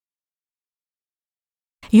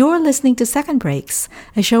You're listening to Second Breaks,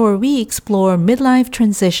 a show where we explore midlife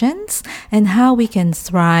transitions and how we can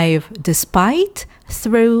thrive despite,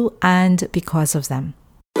 through, and because of them.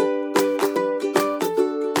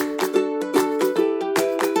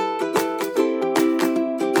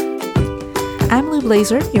 I'm Lou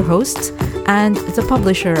Blazer, your host, and the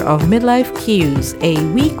publisher of Midlife Cues, a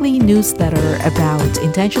weekly newsletter about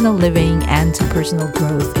intentional living and personal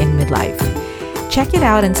growth in midlife. Check it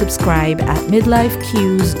out and subscribe at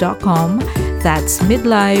midlifecues.com. That's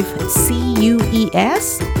midlife,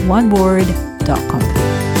 C-U-E-S, one word.com.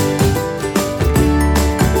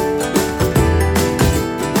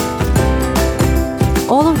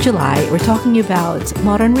 All of July, we're talking about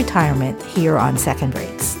modern retirement here on Second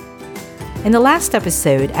Breaks. In the last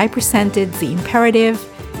episode, I presented the imperative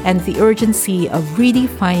and the urgency of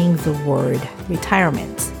redefining the word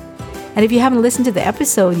retirement. And if you haven't listened to the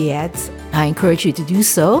episode yet, I encourage you to do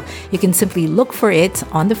so. You can simply look for it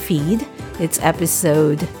on the feed. It's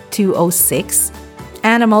episode 206.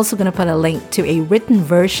 And I'm also going to put a link to a written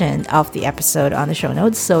version of the episode on the show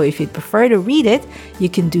notes. So if you'd prefer to read it, you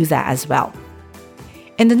can do that as well.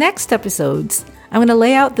 In the next episodes, I'm going to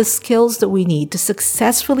lay out the skills that we need to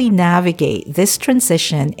successfully navigate this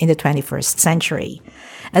transition in the 21st century,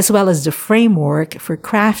 as well as the framework for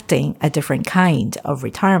crafting a different kind of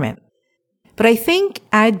retirement. But I think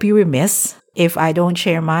I'd be remiss if I don't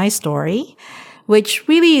share my story, which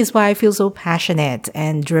really is why I feel so passionate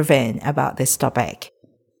and driven about this topic.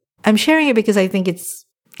 I'm sharing it because I think it's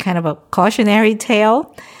kind of a cautionary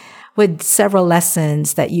tale with several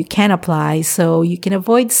lessons that you can apply so you can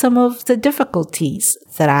avoid some of the difficulties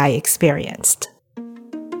that I experienced.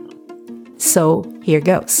 So here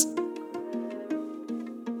goes.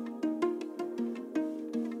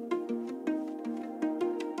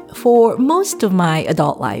 For most of my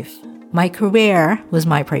adult life, my career was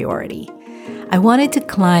my priority. I wanted to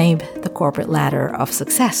climb the corporate ladder of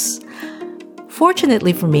success.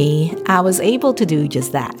 Fortunately for me, I was able to do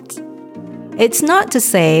just that. It's not to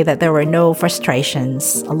say that there were no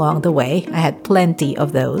frustrations along the way. I had plenty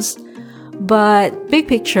of those. But big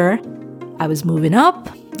picture, I was moving up.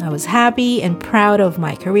 I was happy and proud of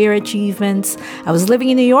my career achievements. I was living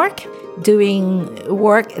in New York, doing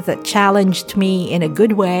work that challenged me in a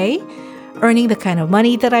good way, earning the kind of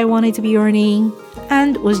money that I wanted to be earning,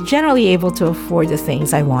 and was generally able to afford the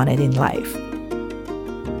things I wanted in life.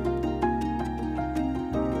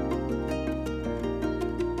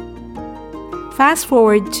 Fast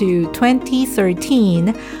forward to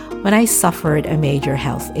 2013 when I suffered a major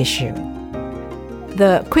health issue.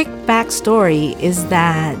 The quick backstory is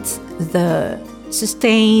that the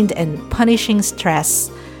sustained and punishing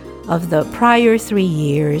stress of the prior 3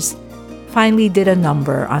 years finally did a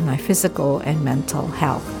number on my physical and mental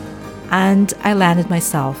health, and I landed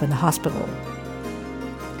myself in the hospital.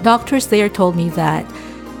 Doctors there told me that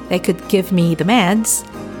they could give me the meds,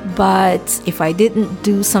 but if I didn't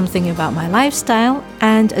do something about my lifestyle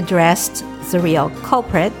and addressed the real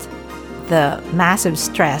culprit, the massive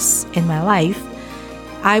stress in my life,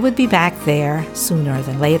 I would be back there sooner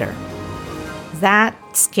than later. That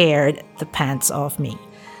scared the pants off me.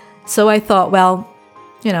 So I thought, well,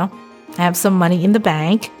 I have some money in the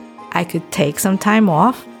bank. I could take some time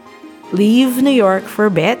off, leave New York for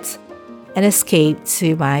a bit, and escape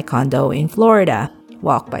to my condo in Florida.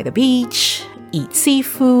 Walk by the beach, eat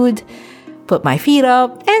seafood, put my feet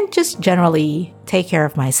up, and just generally take care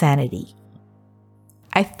of my sanity.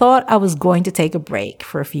 I thought I was going to take a break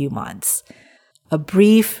for a few months, a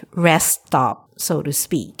brief rest stop, so to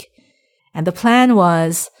speak. And the plan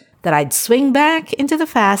was that I'd swing back into the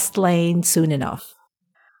fast lane soon enough.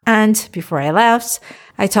 And before I left,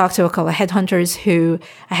 I talked to a couple of headhunters who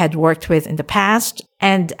I had worked with in the past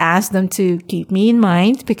and asked them to keep me in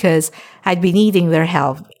mind because I'd be needing their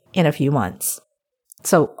help in a few months.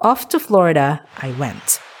 So off to Florida I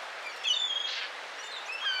went.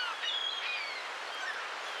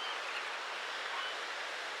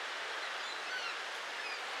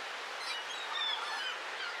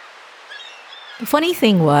 The funny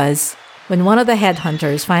thing was, when one of the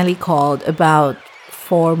headhunters finally called about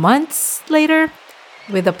 4 months later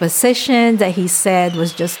with a position that he said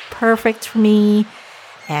was just perfect for me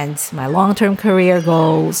and my long-term career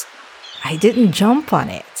goals, I didn't jump on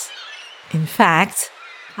it. In fact,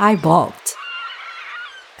 I balked.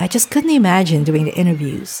 I just couldn't imagine doing the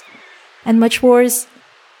interviews. And much worse,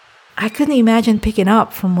 I couldn't imagine picking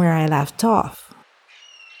up from where I left off.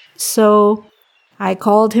 So I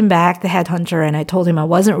called him back, the headhunter, and I told him I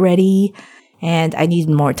wasn't ready and I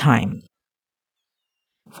needed more time.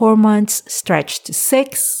 4 months stretched to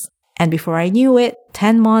 6, And before I knew it,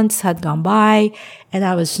 10 months had gone by and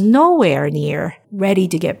I was nowhere near ready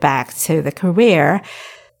to get back to the career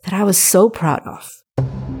that I was so proud of.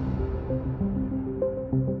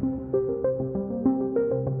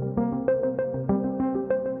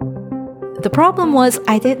 The problem was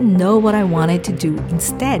I didn't know what I wanted to do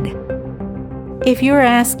instead. If you're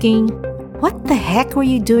asking, what the heck were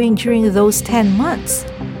you doing during those 10 months?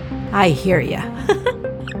 I hear ya.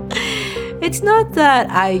 It's not that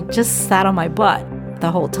I just sat on my butt the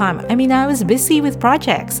whole time. I mean, I was busy with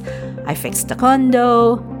projects. I fixed the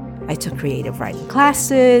condo. I took creative writing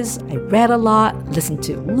classes. I read a lot, listened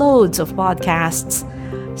to loads of podcasts,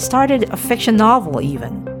 started a fiction novel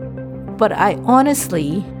even. But I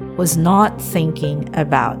honestly was not thinking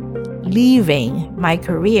about leaving my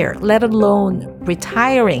career, let alone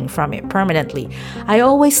retiring from it permanently. I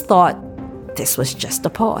always thought this was just a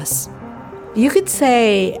pause. You could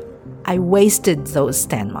say I wasted those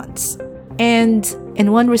 10 months. And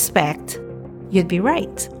in one respect, you'd be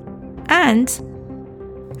right. And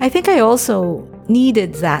I think I also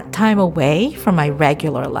needed that time away from my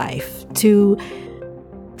regular life to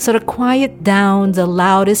sort of quiet down the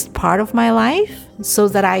loudest part of my life so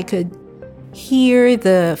that I could hear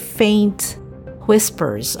the faint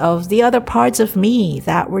whispers of the other parts of me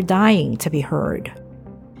that were dying to be heard.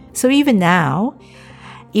 So even now,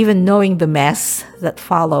 even knowing the mess that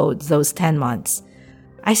followed those 10 months,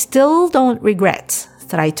 I still don't regret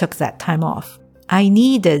that I took that time off. I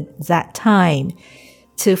needed that time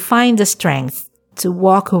to find the strength to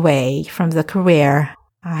walk away from the career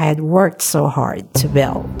I had worked so hard to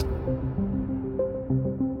build.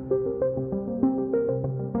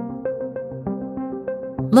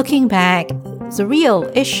 Looking back, the real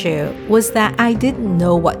issue was that I didn't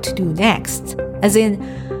know what to do next. As in,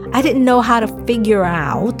 I didn't know how to figure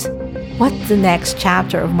out what the next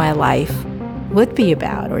chapter of my life would be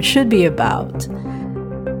about or should be about.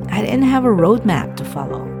 I didn't have a roadmap to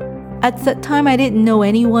follow. At that time, I didn't know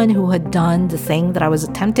anyone who had done the thing that I was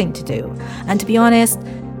attempting to do. And to be honest,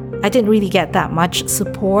 I didn't really get that much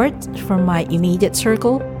support from my immediate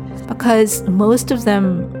circle because most of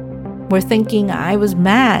them were thinking I was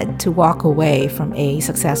mad to walk away from a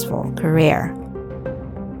successful career.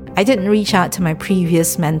 I didn't reach out to my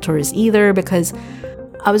previous mentors either because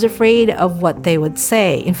I was afraid of what they would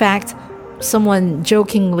say. In fact, someone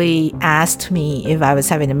jokingly asked me if I was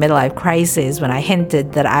having a midlife crisis when I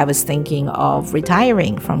hinted that I was thinking of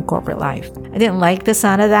retiring from corporate life. I didn't like the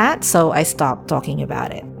sound of that, so I stopped talking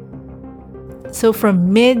about it. So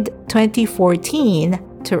from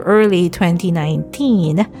mid-2014 to early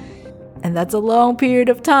 2019, and that's a long period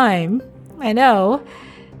of time, I know,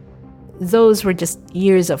 those were just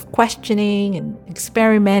years of questioning and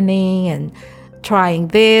experimenting and trying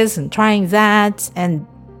this and trying that and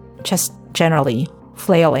just generally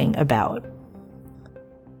flailing about.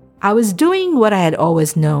 I was doing what I had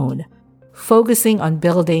always known, focusing on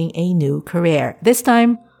building a new career, this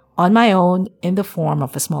time on my own in the form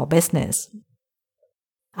of a small business.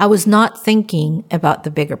 I was not thinking about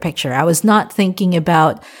the bigger picture. I was not thinking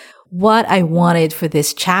about what I wanted for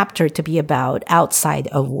this chapter to be about outside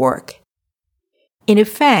of work. In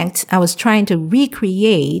effect, I was trying to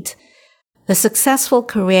recreate the successful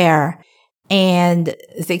career and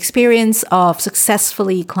the experience of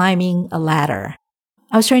successfully climbing a ladder.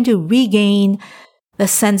 I was trying to regain the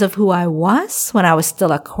sense of who I was when I was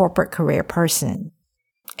still a corporate career person.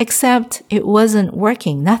 Except it wasn't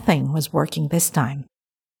working. Nothing was working this time.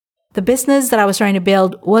 The business that I was trying to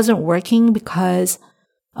build wasn't working because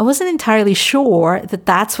I wasn't entirely sure that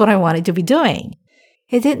that's what I wanted to be doing.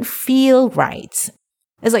 It didn't feel right.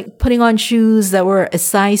 It's like putting on shoes that were a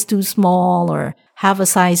size too small or half a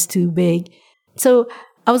size too big. So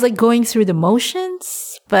I was like going through the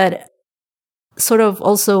motions, but sort of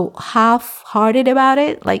also half-hearted about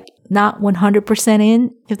it, like not 100%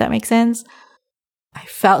 in, if that makes sense. I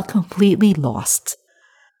felt completely lost.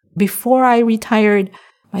 Before I retired,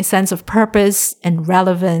 my sense of purpose and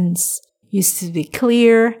relevance used to be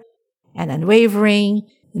clear and unwavering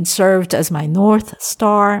and served as my North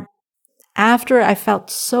Star. After, I felt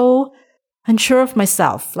so unsure of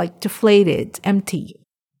myself, like deflated, empty.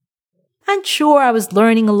 And sure, I was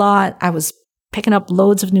learning a lot. I was picking up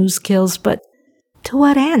loads of new skills, but to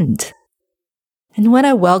what end? And when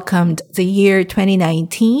I welcomed the year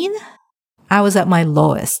 2019, I was at my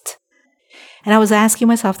lowest. And I was asking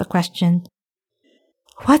myself the question,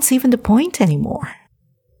 what's even the point anymore?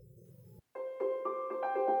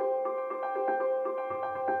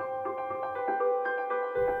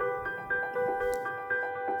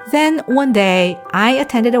 Then one day, I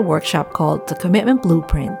attended a workshop called The Commitment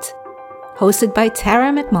Blueprint, hosted by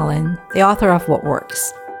Tara McMullen, the author of What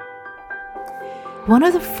Works. one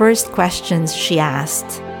of the first questions she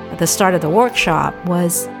asked at the start of the workshop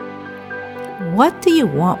was, "What do you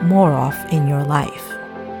want more of in your life?"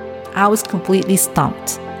 I was completely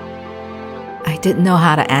stumped. I didn't know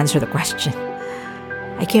how to answer the question.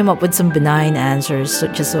 I came up with some benign answers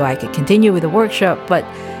just so I could continue with the workshop, but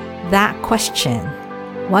that question,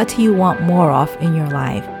 "What do you want more of in your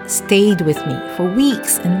life?" stayed with me for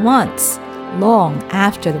weeks and months, long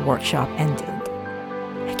after the workshop ended.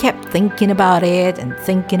 I kept thinking about it, and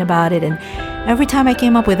every time I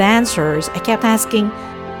came up with answers, I kept asking,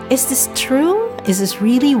 is this true? Is this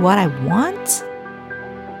really what I want?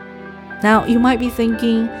 Now, you might be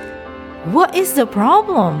thinking, what is the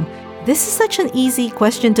problem? This is such an easy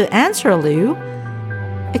question to answer, Lou.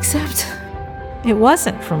 Except, it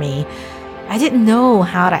wasn't for me. I didn't know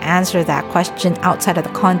how to answer that question outside of the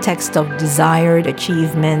context of desired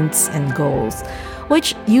achievements and goals,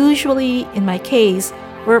 which usually, in my case,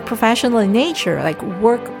 were professional in nature, like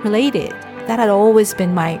work-related. That had always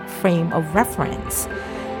been my frame of reference.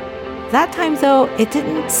 That time, though, it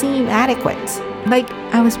didn't seem adequate. Like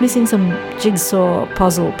I was missing some jigsaw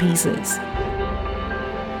puzzle pieces.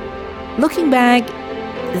 Looking back,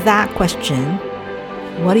 that question,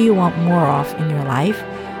 what do you want more of in your life,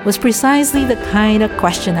 was precisely the kind of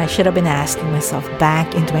question I should have been asking myself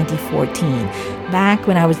back in 2014, back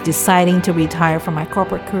when I was deciding to retire from my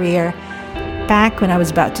corporate career, back when I was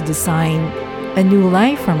about to design a new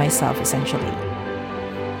life for myself, essentially.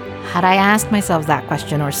 Had I asked myself that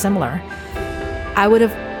question or similar, I would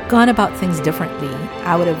have gone about things differently.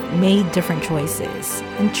 I would have made different choices.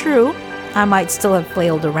 And true, I might still have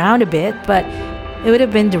flailed around a bit, but it would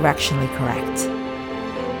have been directionally correct.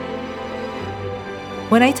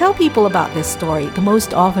 When I tell people about this story, the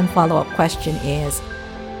most often follow-up question is,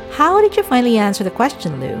 how did you finally answer the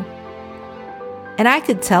question, Lou? And I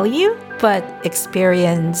could tell you, but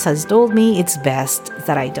experience has told me it's best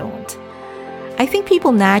that I don't. I think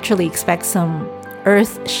people naturally expect some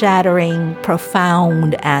earth-shattering,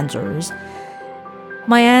 profound answers.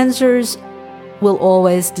 My answers will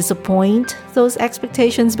always disappoint those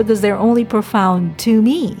expectations because they're only profound to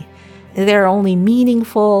me. They're only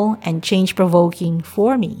meaningful and change-provoking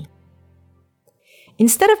for me.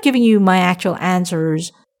 Instead of giving you my actual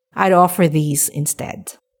answers, I'd offer these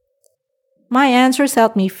instead. My answers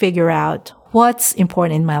help me figure out what's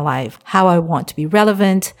important in my life, how I want to be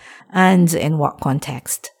relevant, and in what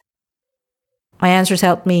context. My answers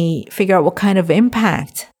help me figure out what kind of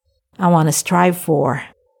impact I want to strive for,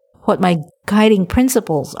 what my guiding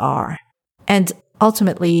principles are, and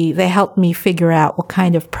ultimately, they help me figure out what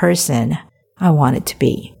kind of person I wanted to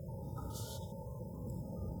be.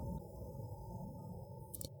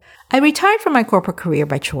 I retired from my corporate career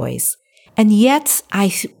by choice, and yet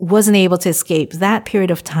I wasn't able to escape that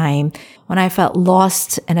period of time when I felt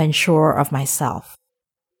lost and unsure of myself.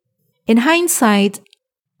 In hindsight,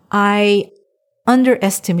 I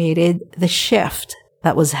underestimated the shift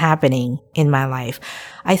that was happening in my life.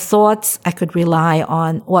 I thought I could rely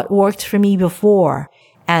on what worked for me before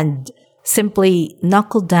and simply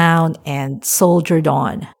knuckled down and soldiered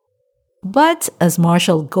on. But as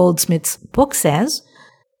Marshall Goldsmith's book says,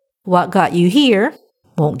 what got you here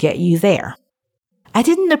won't get you there. I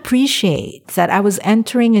didn't appreciate that I was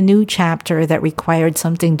entering a new chapter that required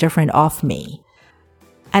something different of me.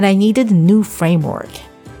 And I needed a new framework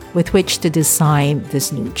with which to design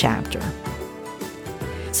this new chapter.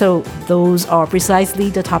 So those are precisely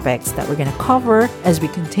the topics that we're going to cover as we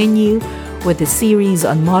continue with the series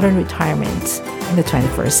on modern retirement in the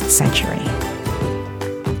 21st century.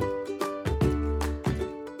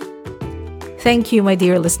 Thank you, my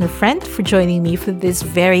dear listener friend, for joining me for this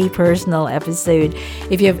very personal episode.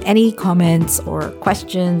 If you have any comments or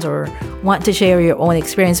questions or want to share your own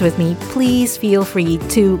experience with me, please feel free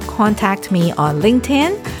to contact me on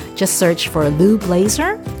LinkedIn. Just search for Lou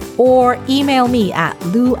Blazer or email me at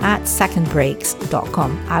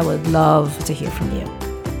lou@secondbreaks.com. I would love to hear from you.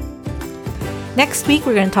 Next week,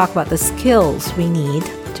 we're going to talk about the skills we need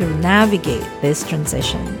to navigate this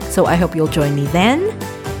transition. So I hope you'll join me then.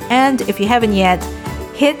 And if you haven't yet,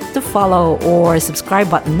 hit the follow or subscribe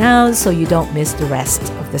button now so you don't miss the rest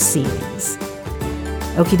of the series.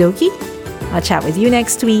 Okie dokie, I'll chat with you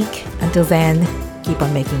next week. Until then, keep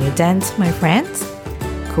on making your dent, my friends.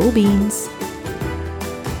 Cool beans.